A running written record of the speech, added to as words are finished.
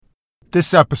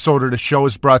This episode of the show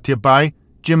is brought to you by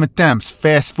Jim and Thames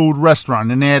Fast Food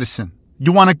Restaurant in Addison.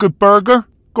 You want a good burger?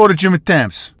 Go to Jim and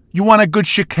Thames. You want a good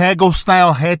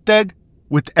Chicago-style hot dog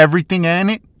with everything in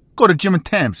it? Go to Jim and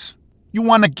Thames. You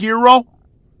want a gyro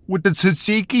with the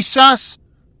tzatziki sauce?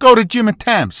 Go to Jim and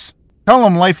Thames. Tell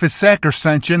them Life is Sacker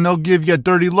sent you and they'll give you a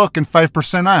dirty look and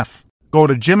 5% off. Go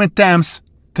to Jim and Thames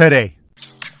today.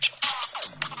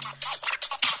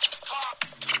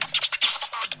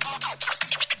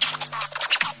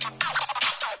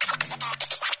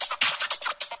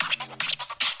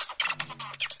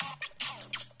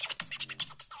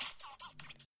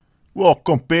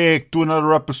 Welcome back to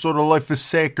another episode of Life is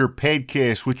Sacker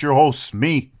podcast with your hosts,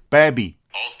 me, Babby,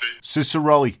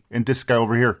 Cicerelli, and this guy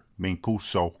over here,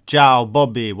 Mancuso. Ciao,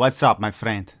 Bobby. What's up, my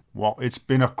friend? Well, it's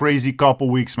been a crazy couple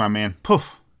weeks, my man.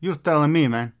 Poof, you're telling me,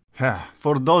 man.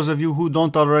 For those of you who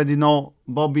don't already know,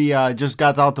 Bobby just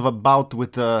got out of a bout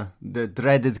with the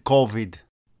dreaded COVID.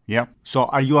 Yep. So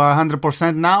are you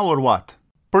 100% now or what?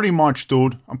 Pretty much,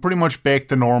 dude. I'm pretty much back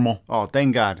to normal. Oh,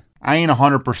 thank God. I ain't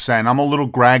 100%. I'm a little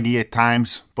groggy at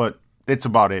times, but that's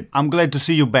about it. I'm glad to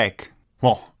see you back.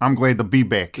 Well, I'm glad to be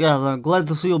back. Yeah, I'm glad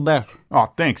to see you back.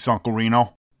 Oh, thanks, Uncle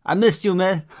Reno. I missed you,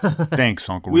 man. Thanks,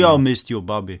 Uncle We Reno. all missed you,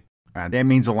 Bobby. That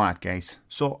means a lot, guys.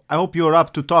 So I hope you're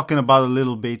up to talking about a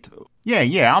little bit.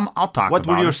 Yeah, I'll talk What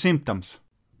about were your it. symptoms?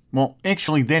 Well,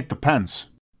 actually, that depends.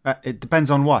 It depends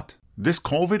on what? This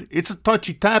COVID, it's a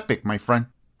touchy topic, my friend.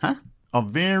 Huh? A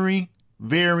very,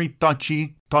 very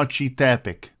touchy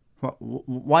topic.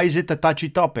 Why is it a touchy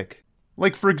topic?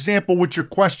 Like, for example, with your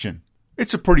question.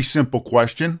 It's a pretty simple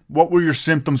question. What were your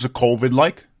symptoms of COVID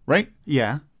like, right?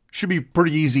 Yeah. Should be a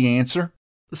pretty easy answer.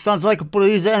 Sounds like a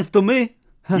pretty easy answer to me.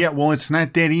 Yeah, well, it's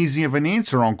not that easy of an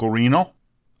answer, Uncle Reno.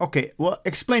 Okay, well,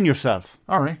 explain yourself.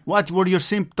 All right. What were your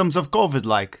symptoms of COVID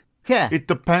like? Yeah. It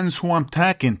depends who I'm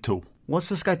talking to. What's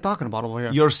this guy talking about over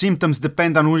here? Your symptoms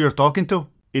depend on who you're talking to?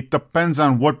 It depends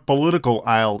on what political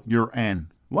aisle you're in.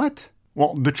 What?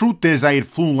 Well, the truth is I had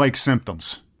flu-like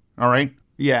symptoms, all right?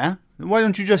 Yeah? Why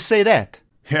don't you just say that?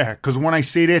 Yeah, because when I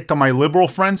say that to my liberal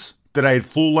friends, that I had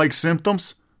flu-like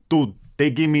symptoms, dude, they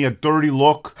give me a dirty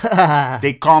look.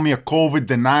 They call me a COVID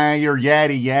denier,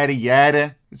 yada, yada,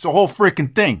 yada. It's a whole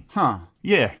freaking thing. Huh.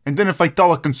 Yeah, and then if I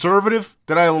tell a conservative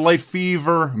that I have a light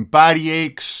fever and body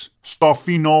aches,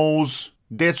 stuffy nose,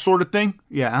 that sort of thing,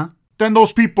 Yeah? then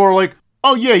those people are like,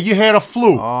 oh yeah, you had a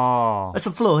flu. Oh. It's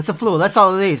a flu. That's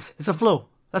all it is. It's a flu.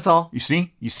 That's all. You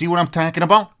see what I'm talking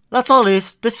about? That's all it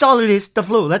is. That's all it is. The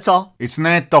flu. That's all. It's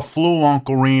not the flu,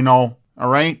 Uncle Reno, all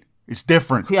right? It's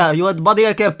different. Yeah, you had body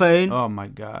ache and pain. Oh my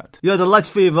God. You had a light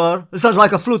fever. It sounds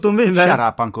like a flu to me, man. Shut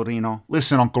up, Uncle Reno.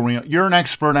 Listen, Uncle Reno, you're an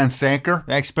expert on Sacker,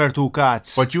 Expert who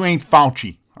cuts. but you ain't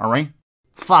Fauci, all right?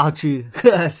 Fauci.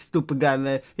 Stupid guy,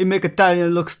 man. He make Italian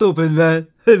look stupid, man.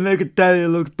 He make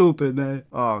Italian look stupid, man.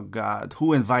 Oh God,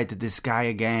 who invited this guy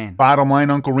again? Bottom line,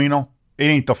 Uncle Reno, it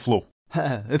ain't the flu.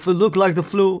 If it look like the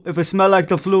flu, if it smell like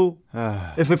the flu,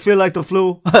 if it feel like the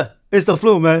flu, it's the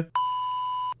flu, man.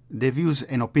 The views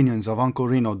and opinions of Uncle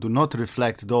Reno do not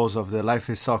reflect those of the Life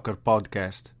is Soccer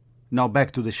podcast. Now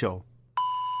back to the show.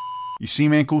 You see,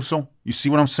 Mancuso? You see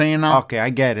what I'm saying now? Okay, I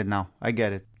get it now. I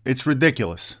get it. It's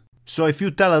ridiculous. So if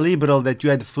you tell a liberal that you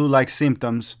had flu-like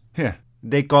symptoms, Yeah.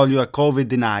 they call you a COVID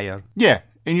denier. Yeah,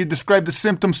 and you describe the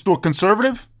symptoms to a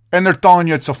conservative, and they're telling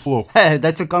you it's a flu. Hey,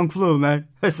 that's a kung flu, man.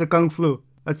 It's a kung flu.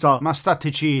 That's all. Ma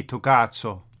state zitto,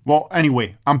 cazzo. Well,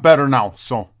 anyway, I'm better now,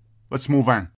 so let's move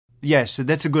on. Yes,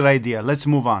 that's a good idea. Let's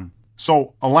move on.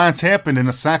 So, a lot's happened in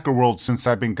the soccer world since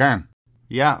I've been gone.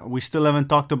 Yeah, we still haven't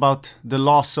talked about the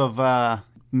loss of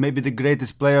maybe the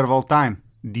greatest player of all time.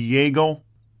 Diego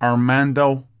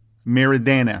Armando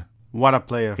Maradona What a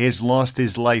player. has lost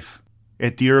his life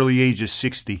at the early age of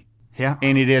 60, Yeah,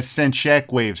 and it has sent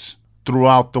shockwaves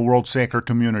throughout the world soccer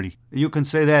community. you can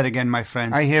say that again, my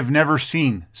friend. I have never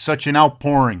seen such an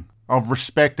outpouring of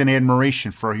respect and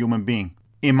admiration for a human being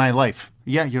in my life.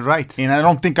 Yeah, you're right. And I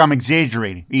don't think I'm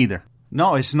exaggerating either.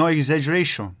 No, it's no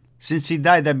exaggeration. Since he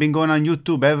died, I've been going on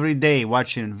YouTube every day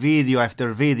watching video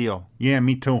after video Yeah,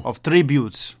 me too. of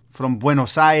tributes from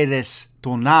Buenos Aires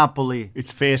to Napoli.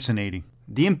 It's fascinating.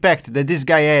 The impact that this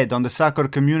guy had on the soccer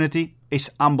community is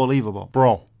unbelievable.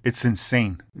 Bro, it's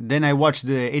insane. Then I watched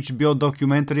the HBO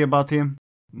documentary about him.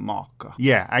 Mocca.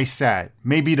 Yeah, I saw it.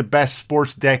 Maybe the best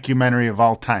sports documentary of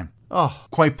all time. Oh,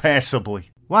 Quite passably.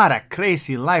 what a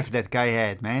crazy life that guy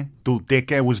had, man. Dude, that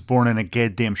guy was born in a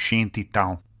goddamn shanty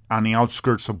town on the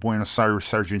outskirts of Buenos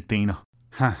Aires, Argentina.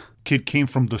 Huh. Kid came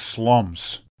from the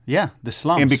slums Yeah, the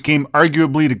slums. and became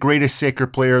arguably the greatest soccer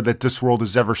player that this world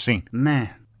has ever seen. Man,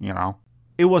 You know?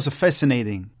 it was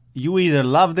fascinating. You either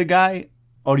loved the guy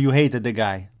or you hated the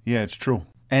guy. Yeah, it's true.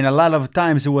 And a lot of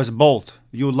times it was both.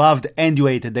 You loved and you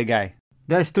hated the guy.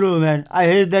 That's true, man. I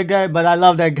hate that guy, but I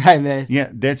love that guy, man. Yeah,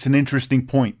 that's an interesting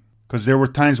point. Because there were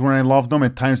times when I loved him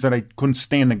and times that I couldn't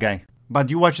stand the guy. But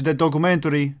you watch the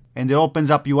documentary and it opens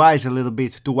up your eyes a little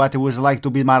bit to what it was like to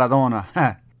be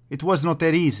Maradona. It was not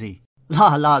that easy.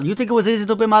 Nah, you think it was easy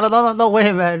to be Maradona? No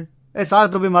way, man. It's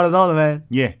hard to be Maradona, man.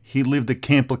 Yeah, he lived a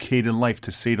complicated life,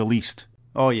 to say the least.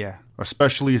 Oh, yeah.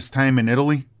 Especially his time in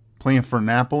Italy, playing for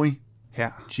Napoli.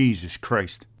 Yeah. Jesus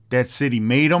Christ. That city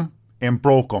made him and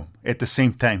broke him at the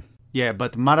same time. Yeah,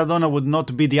 but Maradona would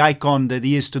not be the icon that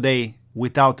he is today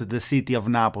without the city of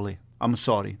Napoli. I'm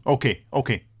sorry. Okay.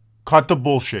 Cut the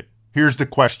bullshit. Here's the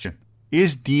question.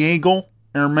 Is Diego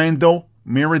Armando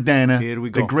Maradona Here we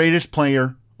go. the greatest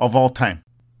player of all time?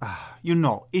 You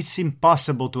know, it's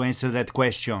impossible to answer that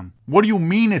question. What do you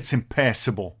mean it's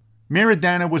impossible?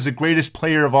 Maradona was the greatest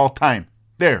player of all time.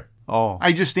 There. Oh.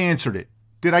 I just answered it.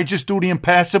 Did I just do the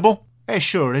impossible? Hey,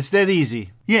 sure, it's that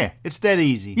easy. Yeah. It's that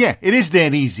easy. Yeah, it is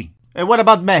that easy. And what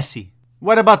about Messi?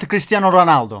 What about Cristiano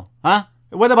Ronaldo? Huh?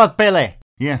 What about Pelé?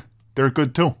 Yeah, they're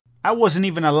good too. I wasn't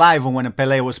even alive when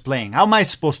Pelé was playing. How am I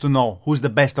supposed to know who's the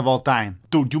best of all time?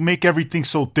 Dude, you make everything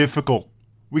so difficult.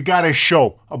 We got a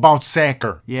show about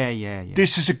soccer. Yeah.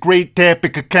 This is a great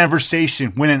topic of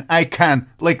conversation when an icon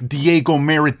like Diego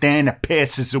Maradona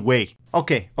passes away.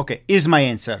 Okay, here's my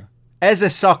answer. As a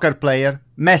soccer player,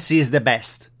 Messi is the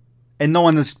best. And no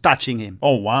one is touching him.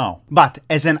 Oh, wow. But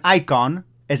as an icon,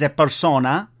 as a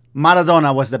persona,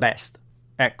 Maradona was the best.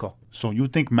 Ecco. So you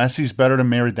think Messi's better than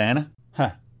Maradona?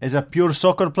 As a pure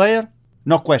soccer player?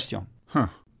 No question. Huh.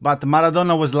 But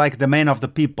Maradona was like the man of the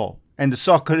people. And the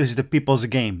soccer is the people's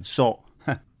game. So,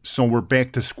 So we're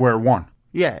back to square one.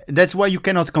 yeah, that's why you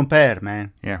cannot compare,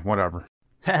 man. Yeah, whatever.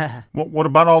 What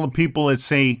about all the people that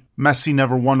say Messi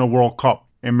never won the World Cup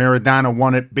and Maradona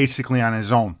won it basically on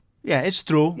his own? Yeah, it's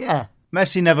true. Yeah.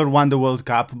 Messi never won the World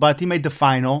Cup, but he made the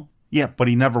final. Yeah, but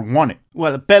he never won it.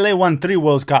 Well, Pelé won 3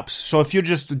 World Cups, so if you're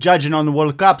just judging on the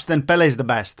World Cups, then Pelé's the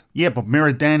best. Yeah, but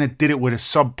Maradona did it with a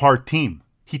subpar team.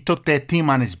 He took that team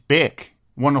on his back,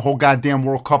 won the whole goddamn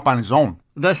World Cup on his own.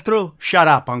 That's true. Shut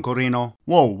up, Uncle Reno.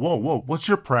 Whoa, what's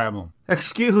your problem?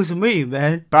 Excuse me,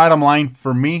 man. Bottom line,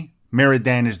 for me,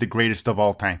 Maradona is the greatest of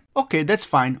all time. Okay, that's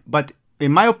fine, but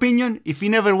in my opinion, if he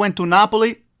never went to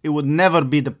Napoli, he would never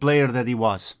be the player that he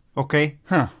was. Okay?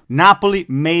 Huh. Napoli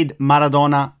made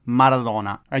Maradona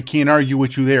Maradona. I can't argue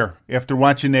with you there. After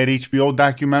watching that HBO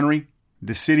documentary,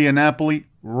 the city of Napoli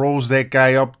rose that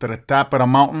guy up to the top of the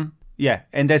mountain. Yeah,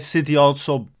 and that city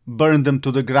also burned them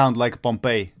to the ground like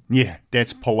Pompeii. Yeah,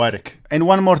 that's poetic. And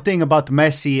one more thing about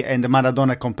Messi and the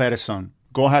Maradona comparison.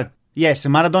 Go ahead. Yes,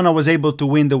 Maradona was able to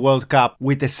win the World Cup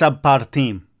with a subpar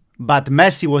team, but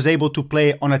Messi was able to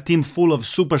play on a team full of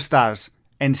superstars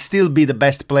and still be the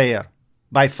best player,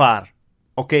 by far.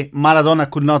 Okay, Maradona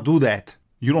could not do that.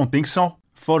 You don't think so?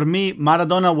 For me,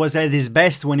 Maradona was at his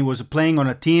best when he was playing on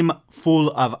a team full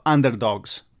of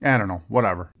underdogs. I don't know,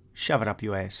 whatever. Shove it up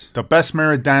your ass. The best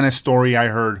Maradona story I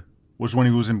heard was when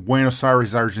he was in Buenos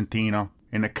Aires, Argentina,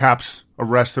 and the cops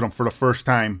arrested him for the first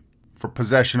time for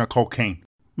possession of cocaine.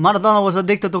 Maradona was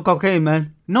addicted to cocaine,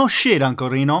 man. No shit, Uncle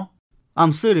Reno.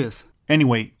 I'm serious.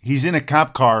 Anyway, he's in a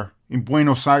cop car in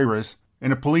Buenos Aires,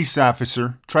 and a police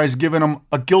officer tries giving him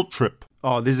a guilt trip.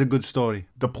 Oh, this is a good story.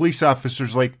 The police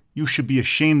officer's like, "You should be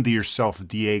ashamed of yourself,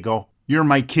 Diego. You're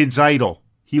my kid's idol.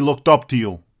 He looked up to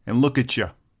you. And look at you,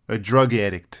 a drug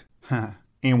addict."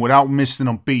 And without missing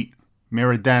a beat,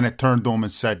 Maradona turned to him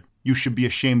and said, "You should be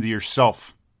ashamed of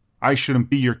yourself. I shouldn't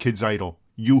be your kid's idol.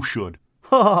 You should."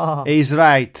 He's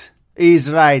right.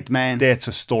 He's right, man. That's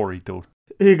a story, dude.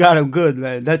 He got him good,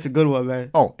 man. That's a good one,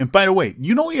 man. Oh, and by the way,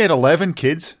 you know he had 11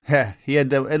 kids? Yeah, he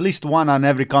had at least one on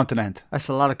every continent. That's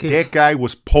a lot of kids. That guy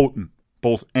was potent,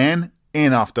 both in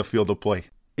and off the field of play.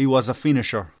 He was a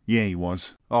finisher. Yeah, he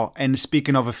was. Oh, and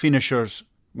speaking of finishers,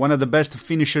 one of the best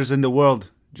finishers in the world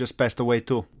just passed away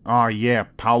too. Oh, yeah,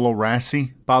 Paolo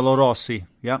Rossi. Paolo Rossi.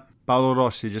 Yep, Paolo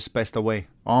Rossi just passed away.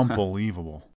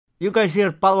 Unbelievable. You guys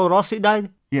hear Paolo Rossi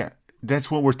died? Yeah, that's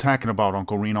what we're talking about,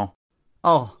 Uncle Reno.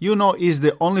 Oh, You know, he's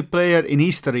the only player in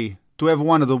history to have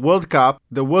won the World Cup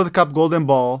Golden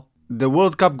Ball, the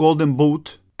World Cup Golden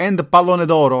Boot, and the Pallone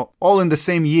d'Oro all in the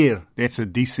same year. That's a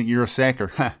decent year of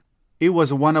soccer. He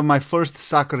was one of my first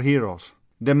soccer heroes,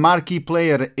 the marquee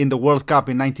player in the World Cup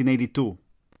in 1982,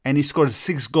 and he scored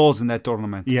 6 goals in that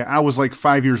tournament. Yeah, I was like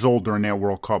 5 years old during that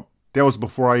World Cup. That was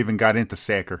before I even got into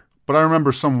soccer. But I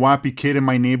remember some wappy kid in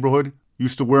my neighborhood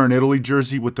used to wear an Italy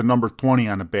jersey with the number 20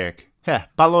 on the back. Yeah,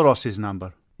 Paolo Rossi's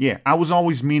number. Yeah, I was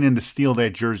always meaning to steal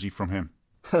that jersey from him.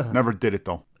 Never did it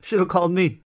though. should have called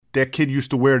me. that kid used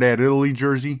to wear that Italy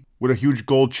jersey with a huge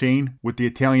gold chain with the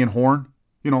Italian horn.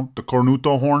 You know, the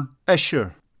cornuto horn.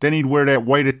 Sure. Then he'd wear that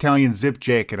white Italian zip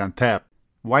jacket on top.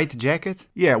 White jacket?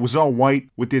 Yeah, it was all white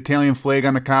with the Italian flag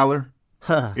on the collar.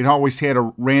 Huh. It always had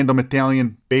a random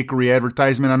Italian bakery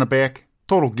advertisement on the back.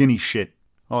 Total Guinea shit.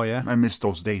 Oh, yeah? I miss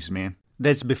those days, man.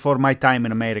 That's before my time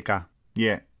in America.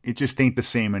 Yeah, it just ain't the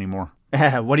same anymore.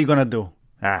 What are you gonna do?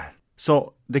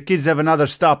 So, the kids have another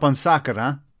stop on soccer,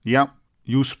 huh? Yep.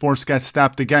 Youth sports got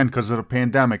stopped again because of the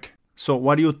pandemic. So,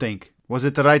 what do you think? Was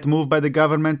it the right move by the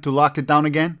government to lock it down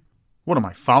again? What am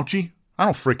I, Fauci? I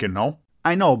don't freaking know.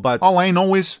 I know, but... All I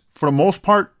know is, for the most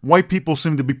part, white people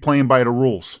seem to be playing by the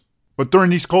rules. But during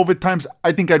these COVID times,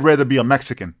 I think I'd rather be a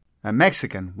Mexican. A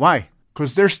Mexican? Why?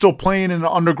 Because they're still playing in the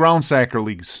underground soccer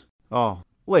leagues. Oh.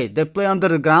 Wait, they play under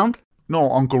the ground?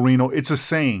 No, Uncle Reno, it's a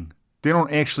saying. They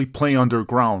don't actually play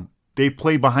underground. They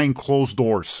play behind closed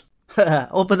doors.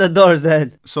 Open the doors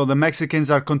then. So the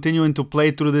Mexicans are continuing to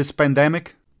play through this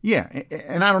pandemic? Yeah,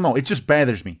 and I don't know, it just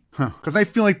bothers me. Because I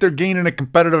feel like they're gaining a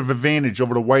competitive advantage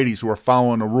over the whiteys who are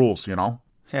following the rules, you know?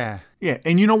 Yeah. Yeah,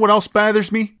 and you know what else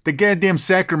bothers me? The goddamn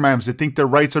soccer moms that think their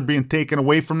rights are being taken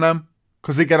away from them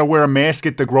because they gotta wear a mask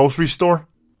at the grocery store.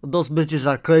 Those bitches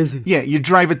are crazy. Yeah, you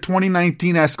drive a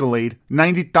 2019 Escalade,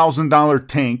 $90,000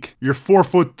 tank, you're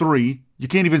 4'3", you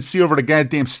can't even see over the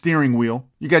goddamn steering wheel,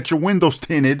 you got your windows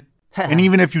tinted, and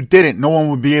even if you didn't, no one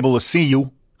would be able to see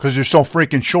you because you're so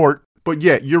freaking short. But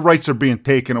yeah, your rights are being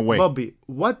taken away. Bobby,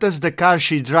 what does the car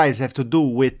she drives have to do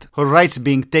with her rights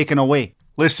being taken away?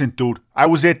 Listen, dude, I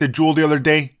was at the Jewel the other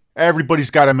day. Everybody's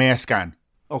got a mask on.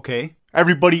 Okay.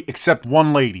 Everybody except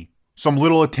one lady. Some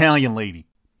little Italian lady.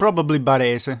 Probably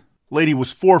Barese. Lady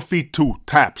was 4'2",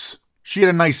 tops. She had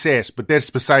a nice ass, but that's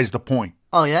besides the point.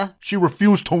 Oh, yeah? She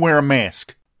refused to wear a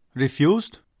mask.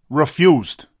 Refused?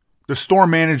 Refused. The store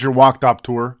manager walked up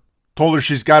to her, told her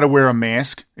she's got to wear a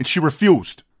mask, and she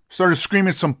refused. Started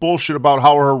screaming some bullshit about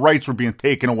how her rights were being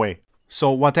taken away.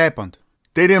 So what happened?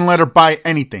 They didn't let her buy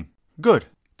anything. Good.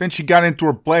 Then she got into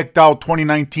her blacked out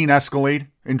 2019 Escalade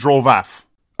and drove off.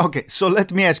 Okay, so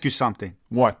let me ask you something.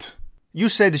 What? You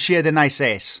said she had a nice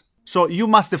ass. So you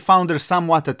must have found her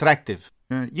somewhat attractive.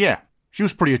 Yeah, she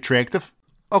was pretty attractive.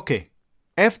 Okay.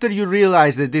 After you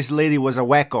realized that this lady was a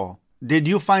wacko, did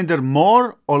you find her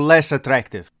more or less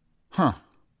attractive? Huh.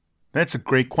 That's a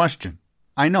great question.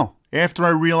 I know. After I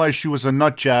realized she was a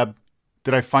nut job,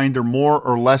 did I find her more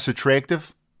or less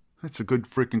attractive? That's a good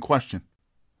freaking question.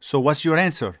 So what's your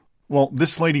answer? Well,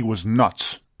 this lady was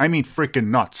nuts. I mean freaking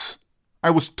nuts.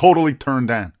 I was totally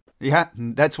turned on. Yeah,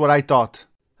 that's what I thought.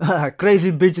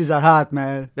 Crazy bitches are hot,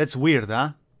 man. That's weird,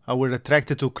 huh? How we're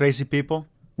attracted to crazy people?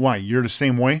 Why, you're the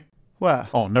same way? Well,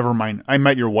 Oh, never mind. I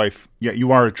met your wife. Yeah,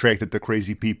 you are attracted to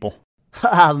crazy people.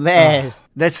 Ah, man.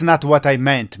 that's not what I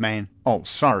meant, man. Oh,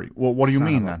 sorry. Well, what do you Son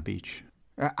mean of a then? bitch.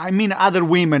 I mean other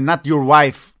women, not your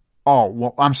wife. Oh,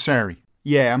 well, I'm sorry.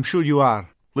 Yeah, I'm sure you are.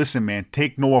 Listen, man,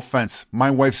 take no offense. My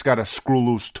wife's got a screw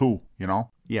loose too, you know?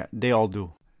 Yeah, they all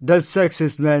do. That's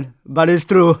sexist, man. But it's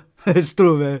true. It's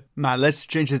true, man. Nah, let's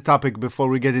change the topic before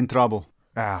we get in trouble.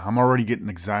 I'm already getting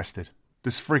exhausted.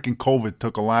 This freaking COVID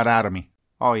took a lot out of me.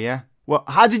 Oh, yeah? Well,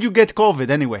 how did you get COVID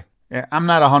anyway? I'm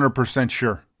not 100%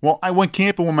 sure. Well, I went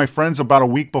camping with my friends about a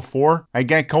week before I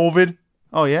got COVID,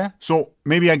 Oh, yeah? so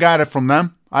maybe I got it from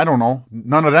them. I don't know.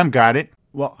 None of them got it.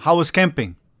 Well, how was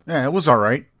camping? Yeah, it was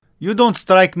alright. You don't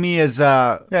strike me as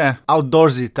a Yeah.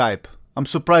 outdoorsy type. I'm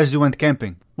surprised you went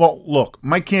camping. Well, look,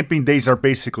 my camping days are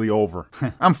basically over.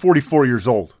 I'm 44 years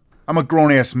old. I'm a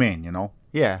grown-ass man, you know?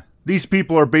 Yeah. These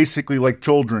people are basically like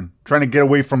children, trying to get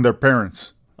away from their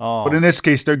parents. Oh. But in this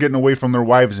case, they're getting away from their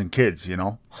wives and kids, you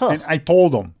know? And I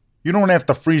told them, you don't have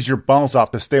to freeze your balls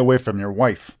off to stay away from your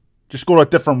wife. Just go to a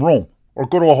different room, or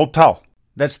go to a hotel.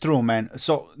 That's true, man.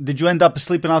 So, did you end up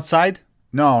sleeping outside?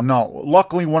 No.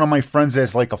 Luckily, one of my friends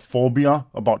has like a phobia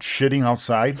about shitting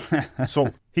outside.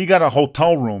 So he got a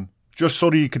hotel room just so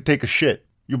that he could take a shit.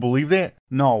 You believe that?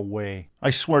 No way. I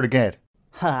swear to God.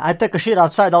 I take a shit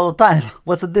outside all the time.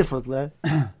 What's the difference, man?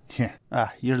 Yeah.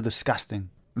 You're disgusting.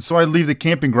 And so I'd leave the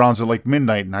camping grounds at like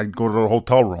midnight and I'd go to the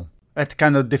hotel room. That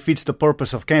kind of defeats the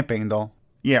purpose of camping, though.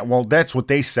 Yeah, well, that's what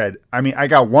they said. I mean, I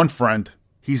got one friend.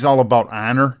 He's all about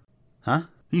honor. Huh?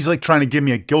 He's like trying to give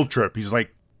me a guilt trip. He's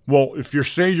like, well, if you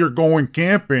say you're going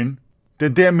camping,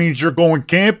 then that means you're going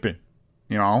camping.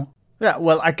 You know? Yeah,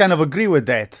 well, I kind of agree with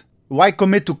that. Why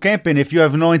commit to camping if you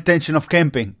have no intention of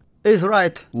camping? He's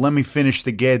right. Let me finish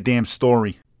the goddamn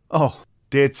story. Oh,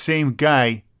 That same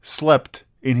guy slept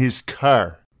in his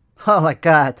car. Oh, my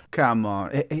God. come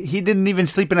on. He didn't even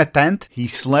sleep in a tent? He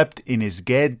slept in his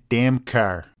goddamn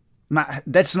car.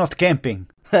 That's not camping.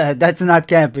 That's not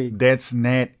camping. That's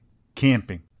not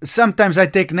Camping. Sometimes I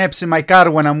take naps in my car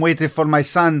when I'm waiting for my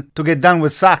son to get done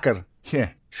with soccer. Yeah.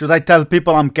 Should I tell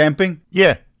people I'm camping?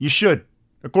 Yeah, you should.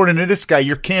 According to this guy,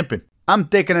 you're camping. I'm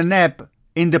taking a nap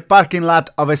in the parking lot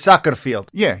of a soccer field.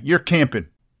 Yeah, you're camping.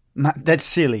 That's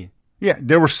silly. Yeah,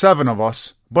 there were 7 of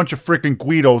us. A bunch of freaking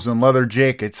Guidos in leather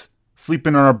jackets,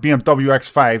 sleeping on our BMW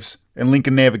X5s and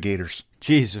Lincoln Navigators.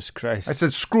 Jesus Christ. I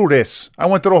said, screw this. I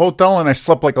went to the hotel and I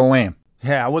slept like a lamb.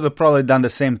 Yeah, I would have probably done the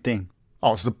same thing.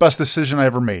 Oh, it's the best decision I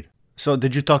ever made. So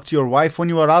did you talk to your wife when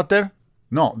you were out there?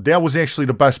 No, that was actually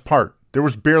the best part. There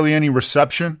was barely any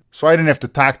reception, so I didn't have to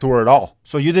talk to her at all.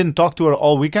 So you didn't talk to her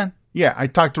all weekend? Yeah, I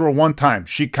talked to her one time.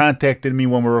 She contacted me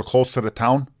when we were close to the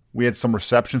town. We had some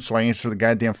reception, so I answered the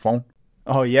goddamn phone.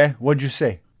 Oh, yeah? What'd you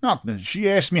say? Nothing. She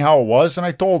asked me how it was, and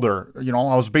I told her,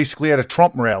 I was basically at a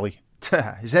Trump rally.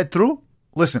 Is that true?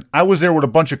 Listen, I was there with a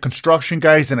bunch of construction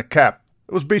guys and a cap.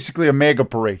 It was basically a mega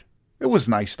parade. It was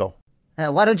nice, though.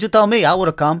 Why don't you tell me? I would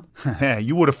have come.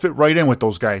 You would have fit right in with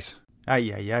those guys.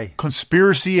 Ay.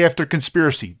 Conspiracy after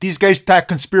conspiracy. These guys talk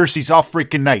conspiracies all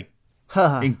freaking night.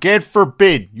 And God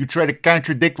forbid you try to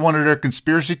contradict one of their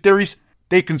conspiracy theories,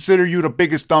 they consider you the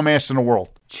biggest dumbass in the world.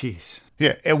 Jeez.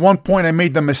 Yeah, at one point I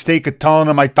made the mistake of telling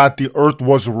them I thought the earth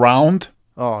was round.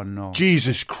 Oh, no.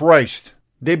 Jesus Christ.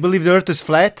 They believe the earth is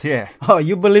flat? Yeah. Oh,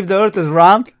 you believe the earth is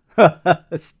round?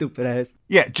 Stupid ass.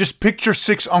 Yeah, just picture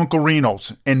 6 Uncle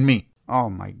Renos and me. Oh,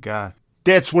 my God.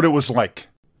 That's what it was like.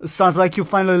 Sounds like you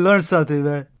finally learned something,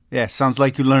 man. Yeah, sounds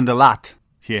like you learned a lot.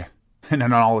 Yeah. And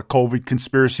then all the COVID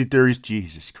conspiracy theories.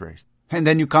 Jesus Christ. And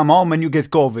then you come home and you get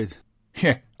COVID.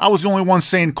 Yeah, I was the only one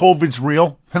saying COVID's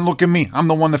real. And look at me. I'm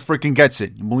the one that freaking gets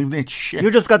it. You believe that shit?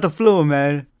 You just got the flu,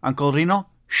 man. Uncle Reno,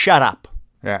 shut up.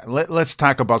 Yeah, let's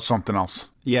talk about something else.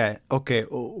 Yeah, okay.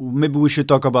 Maybe we should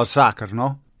talk about soccer,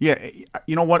 no? Yeah,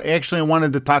 you know what? Actually, I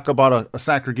wanted to talk about a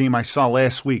soccer game I saw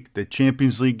last week. The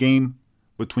Champions League game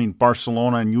between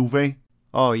Barcelona and Juve.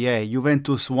 Oh, yeah.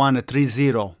 Juventus won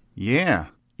 3-0. Yeah.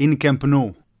 In Camp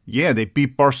Nou. Yeah, they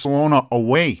beat Barcelona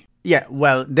away. Yeah,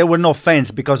 well, there were no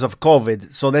fans because of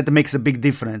COVID, so that makes a big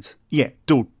difference. Yeah,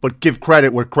 dude, but give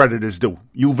credit where credit is due.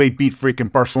 Juve beat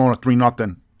freaking Barcelona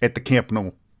 3-0 at the Camp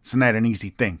Nou. It's not an easy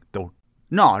thing, dude.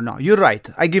 No, you're right.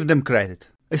 I give them credit.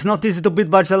 It's not easy to beat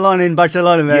Barcelona in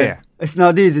Barcelona, man. Yeah. It's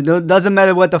not easy. Doesn't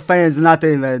matter what the fans,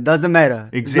 nothing, man. Doesn't matter.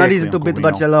 Exactly, It's not easy to Uncle beat Reno.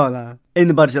 Barcelona.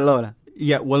 In Barcelona.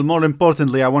 Yeah, well, more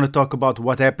importantly, I want to talk about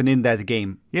what happened in that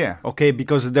game. Yeah. Okay,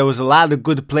 because there was a lot of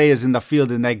good players in the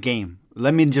field in that game.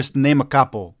 Let me just name a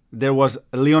couple. There was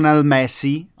Lionel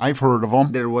Messi. I've heard of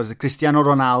him. There was Cristiano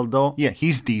Ronaldo. Yeah,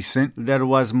 he's decent. There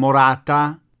was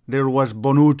Morata. There was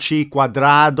Bonucci,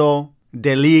 Cuadrado,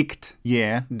 De Ligt,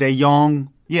 Yeah. De Jong,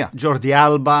 Yeah. Jordi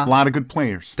Alba, A lot of good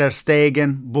players. Ter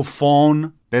Stegen,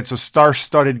 Buffon. That's a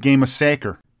star-studded game of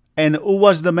soccer. And who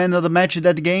was the man of the match in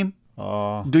that game?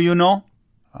 Do you know?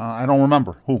 I don't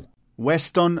remember. Who?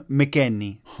 Weston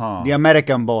McKennie, Huh. the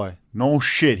American boy. No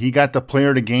shit. He got the player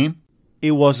of the game?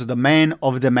 He was the man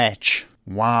of the match.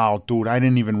 Wow, dude. I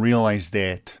didn't even realize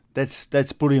that.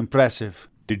 That's pretty impressive.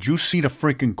 Did you see the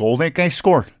freaking goal that guy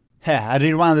scored? Yeah, I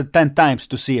rewound it 10 times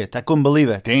to see it. I couldn't believe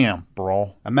it. Damn,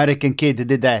 bro. American kid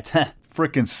did that.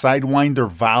 Freaking sidewinder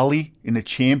volley in the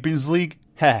Champions League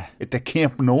Huh. at the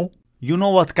Camp Nou? You know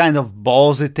what kind of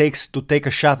balls it takes to take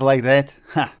a shot like that?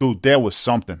 Dude, that was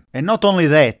something. And not only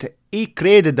that, he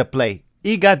created the play.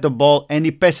 He got the ball and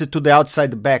he passed it to the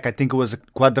outside back. I think it was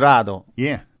Cuadrado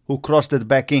Yeah. who crossed it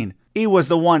back in. He was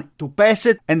the one to pass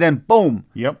it and then boom.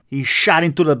 Yep. He shot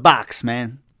into the box,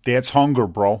 man. That's hunger,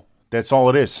 bro. That's all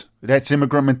it is. That's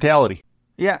immigrant mentality.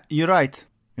 Yeah, you're right.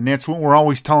 And that's what we're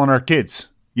always telling our kids.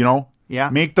 Yeah.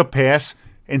 Make the pass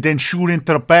and then shoot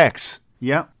into the backs.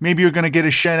 Yeah. Maybe you're going to get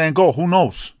a shot and goal. Who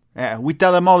knows? Yeah, we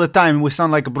tell them all the time we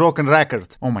sound like a broken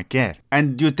record. Oh, my God.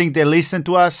 And do you think they listen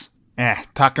to us?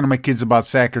 Talking to my kids about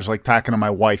soccer's like talking to my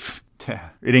wife.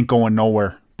 It ain't going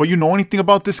nowhere. But you know anything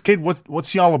about this kid?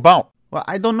 What's he all about? Well,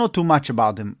 I don't know too much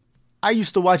about him. I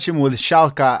used to watch him with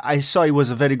Schalke. I saw he was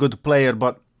a very good player,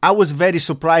 but I was very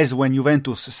surprised when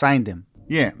Juventus signed him.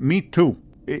 Yeah, me too.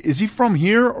 Is he from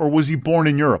here or was he born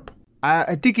in Europe?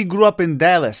 I think he grew up in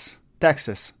Dallas,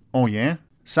 Texas. Oh, yeah?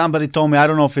 Somebody told me, I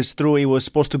don't know if it's true, he was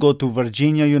supposed to go to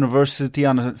Virginia University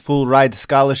on a full ride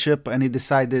scholarship, and he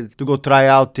decided to go try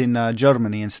out in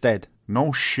Germany instead.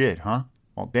 No shit, huh?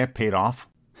 Well, that paid off.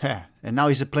 Yeah, and now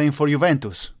he's playing for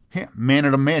Juventus. Yeah, man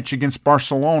of the match against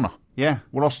Barcelona. Yeah.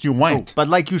 What else do you want? But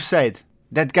like you said,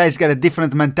 that guy's got a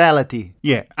different mentality.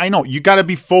 Yeah, I know. You gotta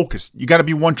be focused. You gotta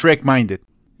be one-track minded.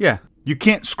 Yeah. You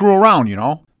can't screw around,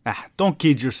 Don't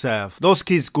kid yourself. Those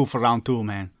kids goof around too,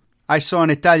 man. I saw an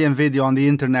Italian video on the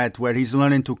internet where he's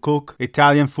learning to cook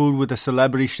Italian food with a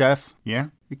celebrity chef. Yeah?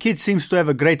 The kid seems to have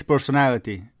a great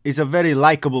personality. He's a very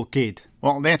likable kid.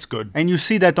 Well, that's good. And you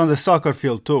see that on the soccer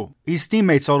field too. His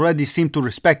teammates already seem to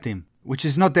respect him, which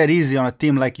is not that easy on a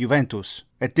team like Juventus.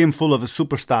 A team full of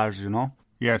superstars, you know?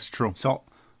 Yeah, it's true. So,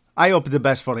 I hope the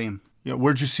best for him. Yeah,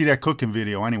 where'd you see that cooking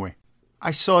video anyway?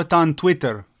 I saw it on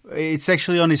Twitter. It's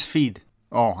actually on his feed.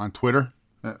 Oh, on Twitter?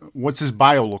 What's his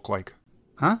bio look like?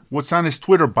 Huh? What's on his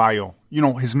Twitter bio? You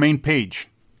know, his main page.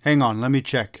 Hang on, let me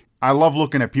check. I love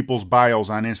looking at people's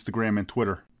bios on Instagram and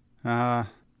Twitter.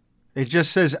 It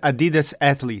just says Adidas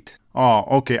athlete.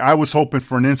 Oh, okay. I was hoping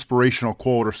for an inspirational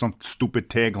quote or some stupid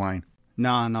tagline.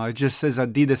 No, it just says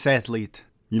Adidas athlete.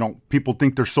 You know, people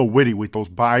think they're so witty with those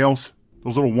bios.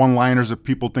 Those little one-liners that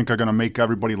people think are going to make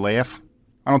everybody laugh.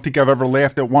 I don't think I've ever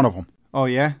laughed at one of them. Oh,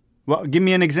 yeah? Well, give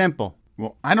me an example.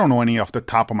 Well, I don't know any off the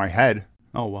top of my head.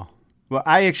 Oh, well. Well,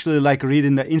 I actually like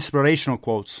reading the inspirational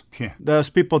quotes. Yeah. Those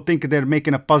people think they're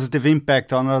making a positive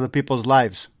impact on other people's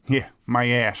lives. Yeah, my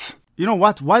ass. You know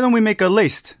what? Why don't we make a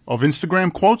list? Of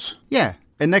Instagram quotes? Yeah.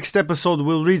 And next episode,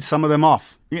 we'll read some of them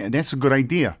off. Yeah, that's a good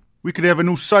idea. We could have a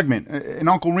new segment, and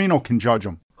Uncle Reno can judge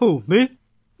them. Who, me?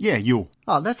 Yeah, you.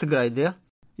 Oh, that's a good idea.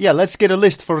 Yeah, let's get a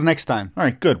list for next time. All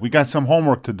right, good. We got some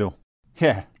homework to do.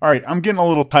 Yeah. All right, I'm getting a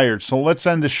little tired, so let's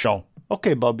end this show.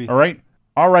 Okay, Bobby. All right?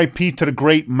 R.I.P. to the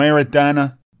great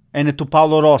Maradona. And to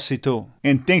Paolo Rossi, too.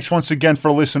 And thanks once again for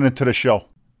listening to the show.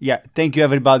 Yeah, thank you,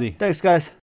 everybody. Thanks,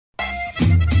 guys.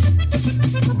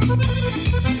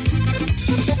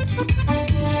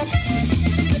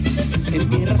 En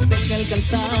tierra azteca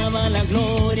alcanzaba la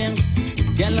gloria,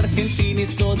 ya la Argentina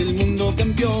hizo del mundo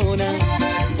campeona,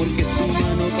 porque su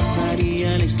mano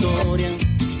pasaría a la historia,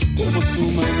 como su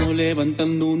mano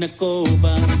levantando una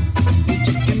copa.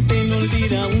 Mucha gente no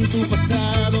olvida aún tu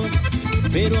pasado,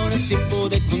 pero ahora es tiempo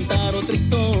de contar otra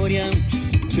historia.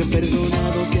 Yo he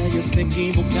perdonado que hayas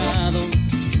equivocado,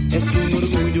 es un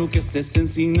orgullo que estés en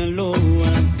Sinaloa.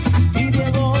 Y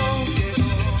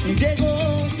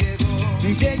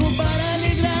llegó para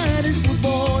alegrar el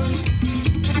fútbol.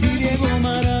 Y Diego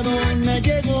Maradona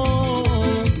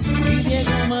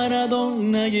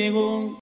llegó.